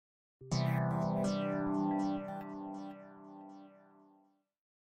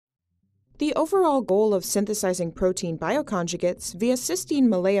The overall goal of synthesizing protein bioconjugates via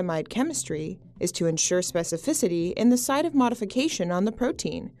cysteine-maleimide chemistry is to ensure specificity in the site of modification on the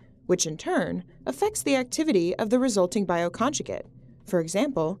protein, which in turn affects the activity of the resulting bioconjugate, for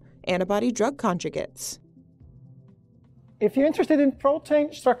example, antibody-drug conjugates. If you're interested in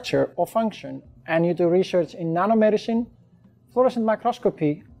protein structure or function and you do research in nanomedicine, fluorescent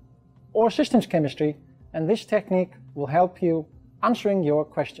microscopy, or systems chemistry, and this technique will help you answering your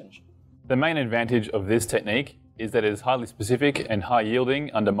questions. The main advantage of this technique is that it is highly specific and high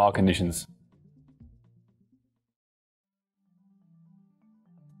yielding under mild conditions.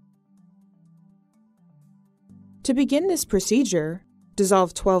 To begin this procedure,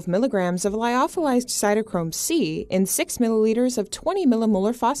 dissolve 12 milligrams of lyophilized cytochrome C in 6 milliliters of 20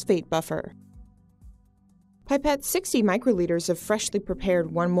 millimolar phosphate buffer. Pipette 60 microliters of freshly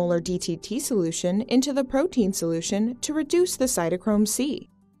prepared 1 molar DTT solution into the protein solution to reduce the cytochrome C.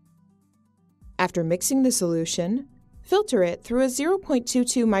 After mixing the solution, filter it through a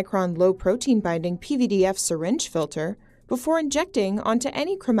 0.22 micron low protein binding PVDF syringe filter before injecting onto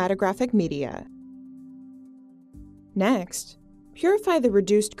any chromatographic media. Next, purify the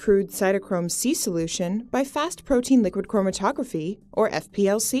reduced crude cytochrome C solution by fast protein liquid chromatography, or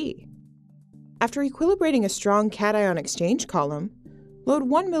FPLC. After equilibrating a strong cation exchange column, load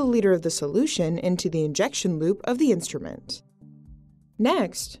 1 milliliter of the solution into the injection loop of the instrument.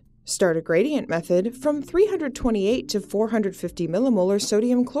 Next, start a gradient method from 328 to 450 millimolar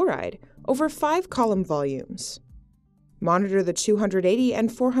sodium chloride over 5 column volumes. Monitor the 280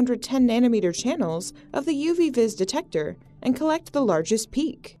 and 410 nanometer channels of the UV-Vis detector and collect the largest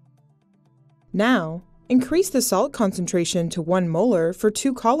peak. Now, increase the salt concentration to 1 molar for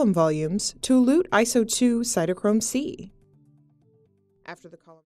 2 column volumes to elute ISO2 cytochrome C. After the column